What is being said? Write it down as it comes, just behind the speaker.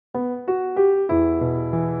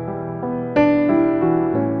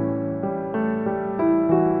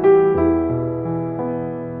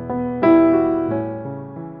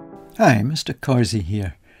Hi, Mr. Causey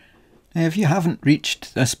here. Now, if you haven't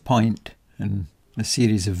reached this point in the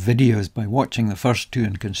series of videos by watching the first two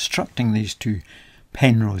and constructing these two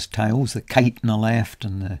Penrose tiles, the kite on the left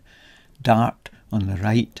and the dart on the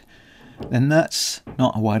right, then that's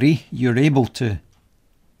not a worry. You're able to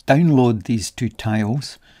download these two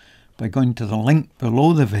tiles by going to the link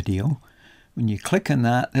below the video. When you click on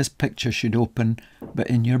that, this picture should open, but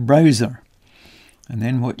in your browser. And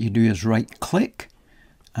then what you do is right click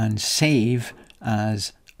and save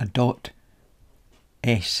as a .svg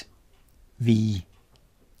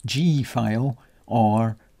file,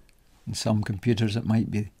 or in some computers it might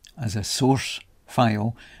be as a source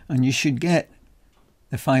file, and you should get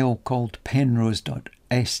the file called penrose.svg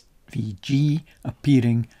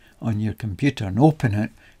appearing on your computer, and open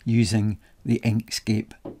it using the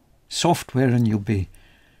Inkscape software and you'll be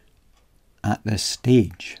at this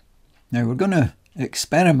stage. Now we're going to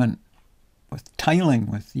experiment with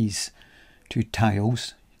tiling with these two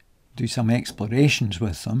tiles, do some explorations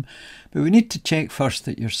with them, but we need to check first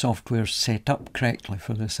that your software is set up correctly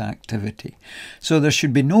for this activity. So there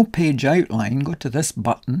should be no page outline. Go to this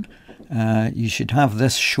button. You should have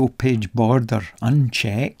this show page border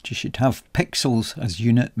unchecked. You should have pixels as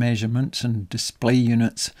unit measurements and display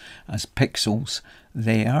units as pixels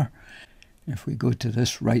there. If we go to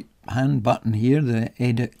this right hand button here, the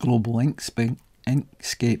Edit Global Inkscape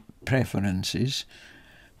Preferences,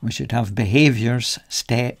 we should have behaviours,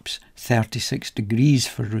 steps, 36 degrees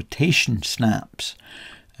for rotation snaps.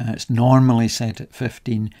 It's normally set at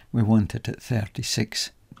 15, we want it at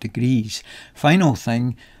 36 degrees. Final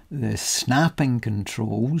thing, the snapping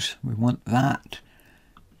controls, we want that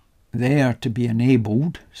there to be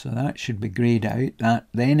enabled, so that should be greyed out. That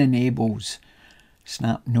then enables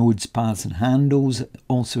snap nodes, paths and handles. It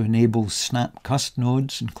also enables snap cust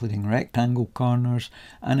nodes, including rectangle corners,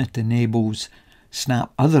 and it enables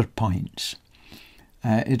snap other points.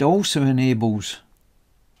 It also enables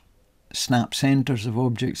snap centers of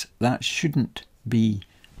objects. That shouldn't be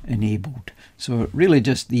enabled. So really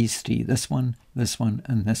just these three, this one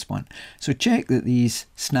and this one. So check that these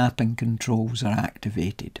snapping controls are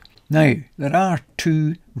activated. Now there are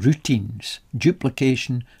two routines,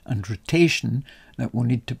 duplication and rotation, that we'll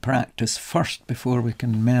need to practice first before we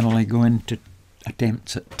can merrily go into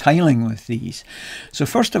attempts at tiling with these. So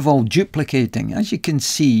first of all, duplicating. As you can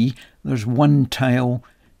see, there's one tile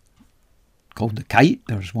called the kite,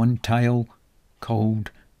 there's one tile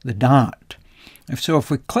called the dart. So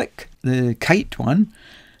if we click the kite one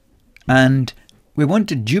and we want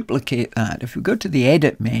to duplicate that, if we go to the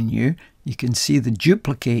edit menu, you can see the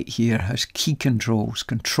duplicate here has key controls,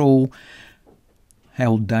 Control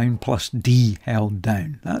held down plus D held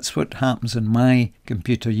down. That's what happens on my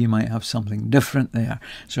computer. You might have something different there.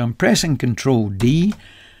 So I'm pressing Control D.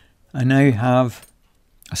 I now have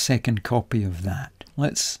a second copy of that.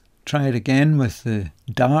 Let's try it again with the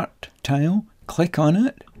dart tile. Click on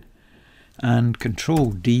it and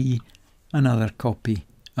Control D, another copy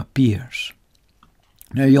appears.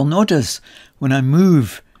 Now you'll notice when I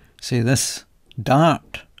move, say, this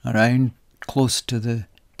dart around close to the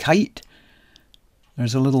kite,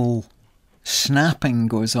 there's a little snapping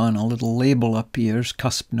goes on, a little label appears,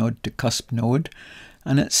 cusp node to cusp node,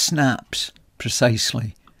 and it snaps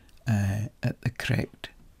precisely at the correct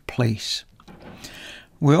place.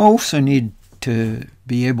 We also need to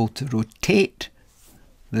be able to rotate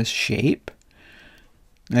this shape.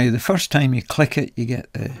 Now the first time you click it, you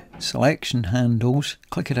get the selection handles.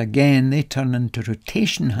 Click it again, they turn into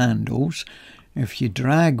rotation handles. If you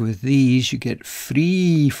drag with these, you get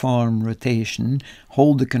free form rotation.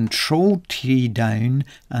 Hold the Control key down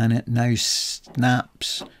and it now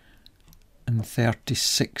snaps in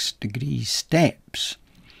 36 degree steps.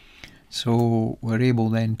 So we're able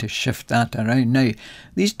then to shift that around. Now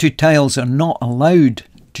these two tiles are not allowed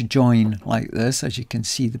to join like this. As you can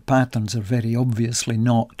see, the patterns are very obviously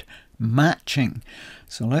not matching.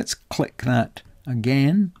 So let's click that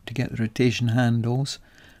again to get the rotation handles.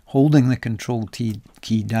 Holding the Control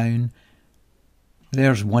key down,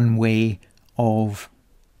 there's one way of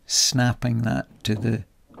snapping that to the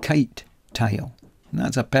kite tile. And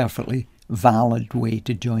that's a perfectly valid way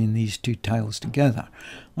to join these two tiles together.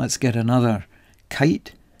 Let's get another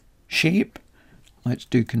kite shape. Let's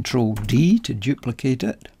do Control D to duplicate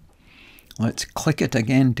it. Let's click it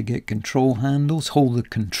again to get control handles. Hold the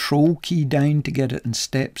Control key down to get it in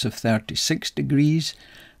steps of 36 degrees.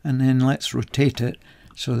 And then let's rotate it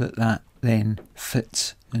so that that then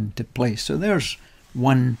fits into place. So there's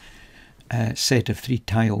one set of three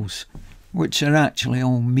tiles which are actually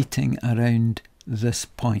all meeting around this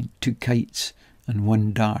point. Two kites and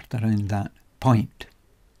one dart around that point.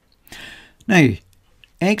 Now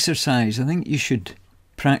exercise. I think you should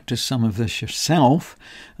practice some of this yourself.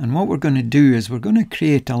 And what we're going to do is we're going to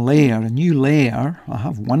create a layer, a new layer. I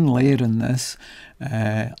have one layer in this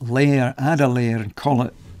layer, add a layer and call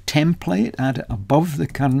it template, add it above the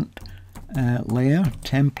current layer,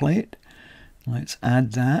 template. Let's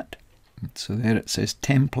add that. So there it says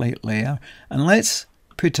template layer. And let's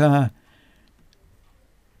put a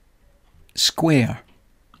square.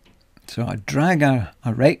 So I drag a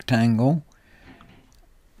rectangle,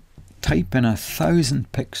 type in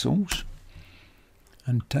 1000 pixels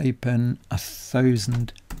and type in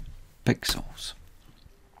 1000 pixels.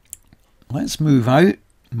 Let's move out,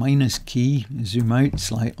 minus key, zoom out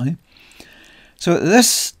slightly. So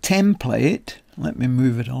this template, let me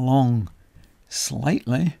move it along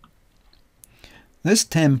slightly. This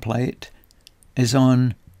template is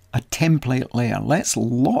on a template layer. Let's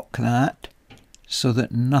lock that so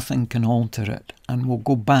that nothing can alter it. And we'll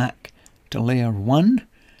go back to layer 1.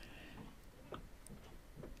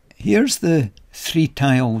 Here's the 3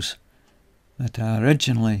 tiles that I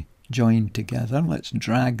originally joined together. Let's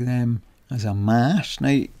drag them as a mass. Now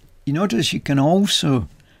you notice you can also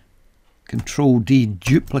Control D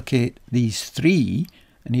duplicate these 3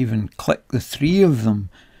 and even click the 3 of them,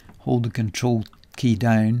 hold the Control key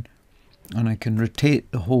down, and I can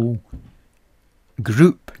rotate the whole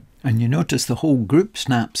group, and you notice the whole group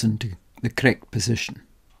snaps into the correct position.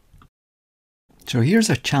 So here's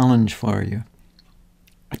a challenge for you.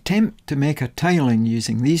 Attempt to make a tiling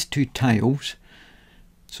using these 2 tiles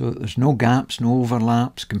so that there's no gaps, no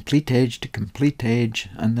overlaps, complete edge to complete edge,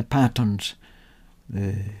 and the patterns,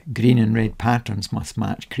 the green and red patterns must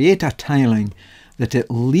match. Create a tiling that at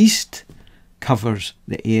least covers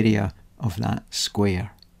the area of that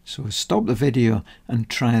square. So stop the video and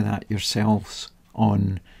try that yourselves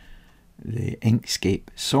on the Inkscape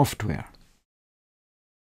software.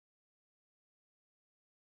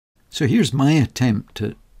 So here's my attempt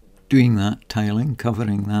at doing that tiling,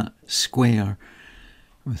 covering that square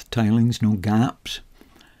with tilings, no gaps.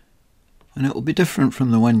 And it will be different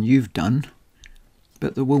from the one you've done,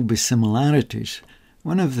 but there will be similarities.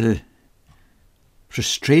 One of the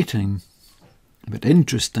frustrating but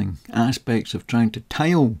interesting aspects of trying to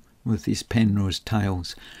tile with these Penrose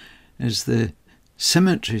tiles is the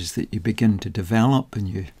symmetries that you begin to develop, and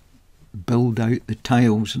you build out the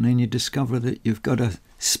tiles and then you discover that you've got a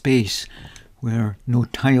space where no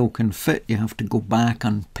tile can fit. You have to go back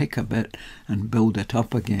and pick a bit and build it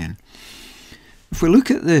up again. If we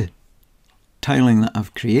look at the tiling that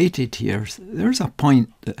I've created here, there's a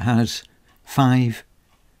point that has 5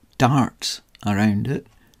 darts around it.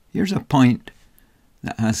 Here's a point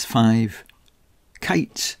that has 5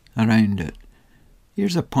 kites around it.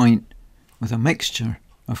 Here's a point with a mixture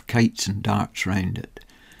of kites and darts around it.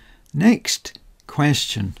 Next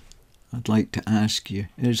question I'd like to ask you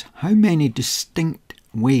is, how many distinct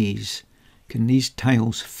ways can these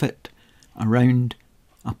tiles fit around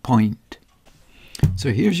a point?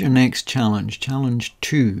 So here's your next challenge, challenge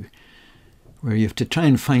 2, where you have to try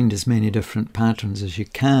and find as many different patterns as you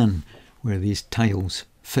can where these tiles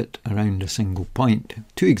fit around a single point.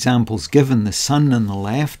 2 examples given: the sun on the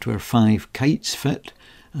left where 5 kites fit,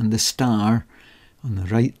 and the star on the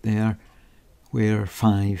right there where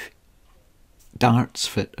 5 darts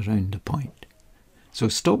fit around a point. So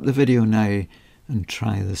stop the video now and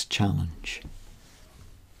try this challenge.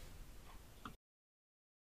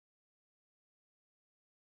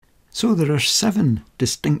 So there are 7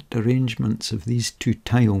 distinct arrangements of these 2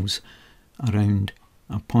 tiles around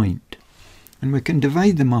a point, and we can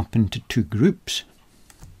divide them up into 2 groups.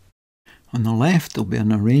 On the left there'll be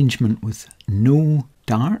an arrangement with no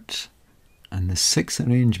darts, and the 6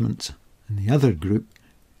 arrangements in the other group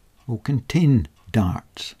will contain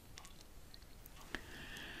darts.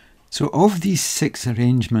 So of these 6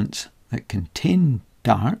 arrangements that contain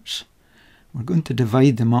darts, we're going to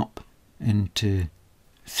divide them up into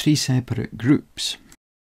 3 separate groups.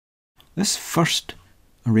 This first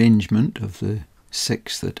arrangement of the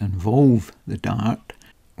 6 that involve the dart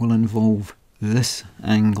will involve this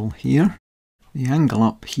angle here. The angle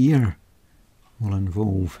up here will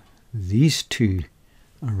involve these 2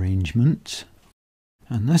 arrangements,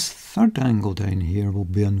 and this third angle down here will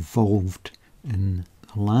be involved in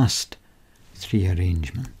the last 3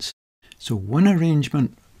 arrangements. So 1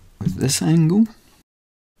 arrangement with this angle,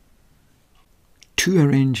 2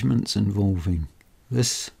 arrangements involving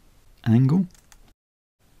this angle,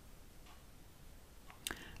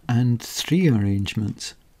 and 3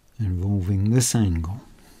 arrangements involving this angle.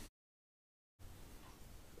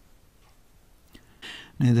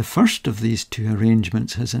 Now the first of these two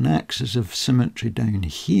arrangements has an axis of symmetry down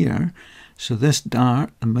here, so this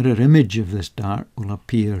dart, the mirror image of this dart, will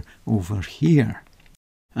appear over here.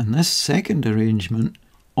 And this second arrangement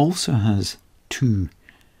also has two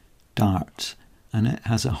darts, and it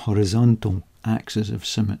has a horizontal axis of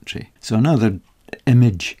symmetry. So another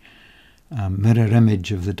image, mirror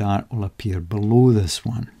image of the dart will appear below this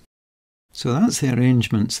one. So that's the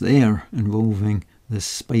arrangements there involving this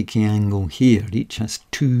spiky angle here. Each has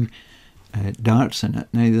two darts in it.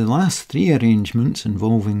 Now the last three arrangements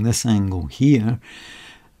involving this angle here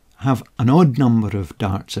have an odd number of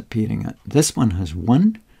darts appearing at. This one has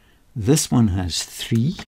 1, this one has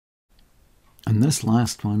 3, and this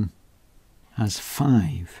last one has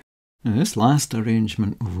 5. Now this last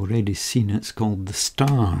arrangement we've already seen, it's called the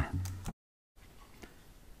star.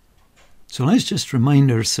 So let's just remind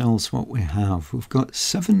ourselves what we have. We've got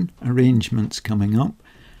 7 arrangements coming up,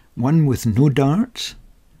 one with no darts,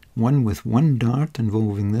 one with 1 dart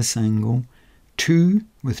involving this angle, 2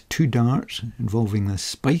 with 2 darts involving this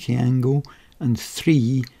spiky angle, and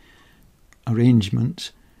 3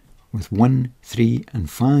 arrangements with 1, 3 and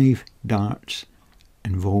 5 darts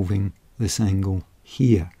involving this angle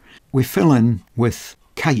here. We fill in with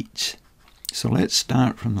kites. So let's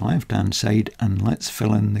start from the left hand side and let's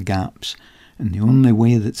fill in the gaps in the only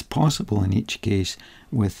way that's possible in each case,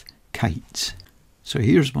 with kites. So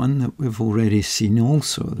here's one that we've already seen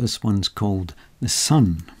also. This one's called the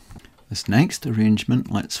sun. This next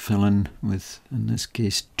arrangement let's fill in with, in this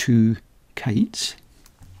case, 2 kites,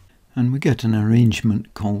 and we get an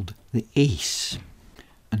arrangement called the ace.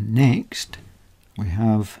 And next we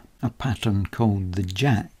have a pattern called the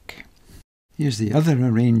jack. Here's the other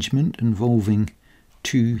arrangement involving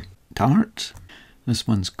 2 darts. This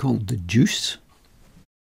one's called the deuce.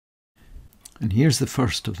 And here's the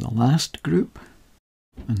first of the last group.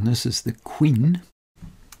 And this is the queen.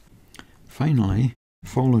 Finally,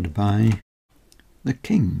 followed by the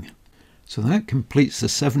king. So that completes the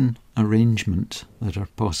 7 arrangements that are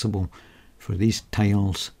possible for these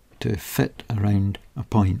tiles to fit around a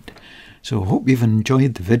point. So I hope you've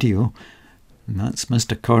enjoyed the video. And that's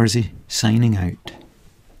Mr. Corsey signing out.